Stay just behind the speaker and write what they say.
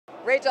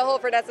Rachel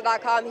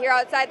Holfordessa.com here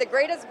outside the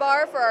greatest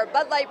bar for our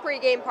Bud Light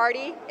pregame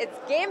party. It's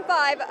Game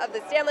 5 of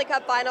the Stanley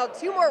Cup Final.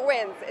 2 more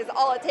wins is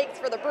all it takes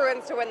for the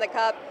Bruins to win the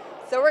Cup.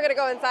 So we're going to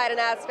go inside and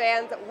ask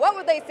fans, what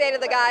would they say to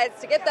the guys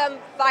to get them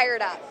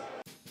fired up?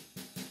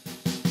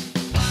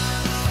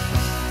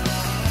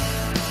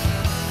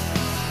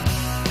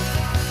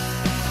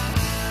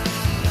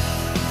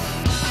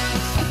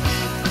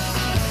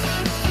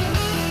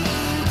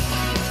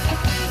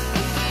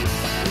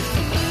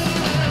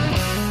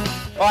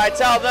 Well, I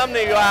tell them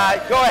to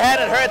go ahead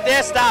and hurt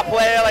their star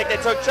player like they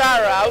took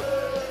Chara out.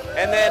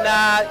 And then,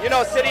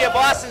 City of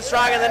Boston's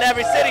stronger than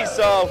every city,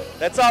 so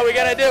that's all we're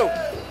going to do.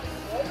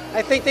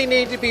 I think they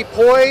need to be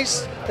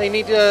poised. They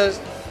need to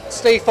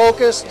stay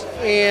focused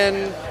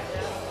and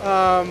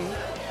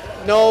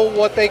know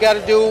what they got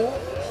to do.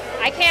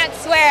 I can't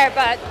swear,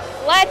 but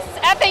let's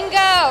effing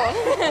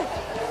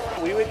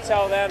go. We would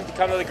tell them to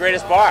come to the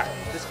greatest bar.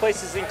 This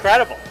place is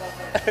incredible.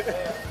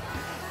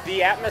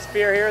 The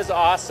atmosphere here is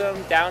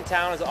awesome.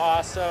 Downtown is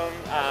awesome.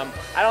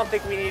 I don't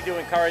think we need to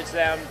encourage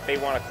them. They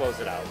want to close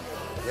it out.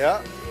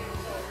 Yeah.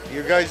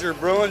 You guys are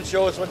Bruins.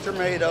 Show us what you're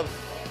made of.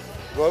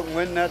 Go out and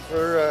win that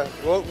go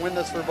out and win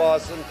this for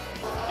Boston.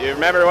 You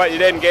remember what you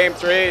did in Game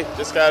 3.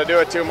 Just got to do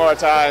it 2 more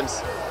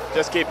times.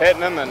 Just keep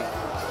hitting them, and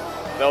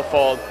they'll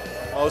fold.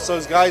 Oh, so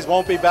those guys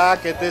won't be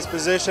back at this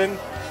position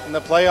in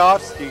the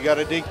playoffs. You got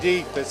to dig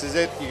deep. This is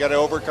it. You got to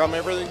overcome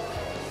everything.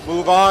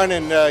 Move on,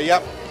 and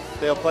yep,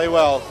 they'll play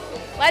well.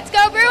 Let's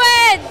go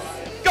Bruins!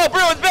 Go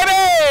Bruins,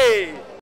 baby!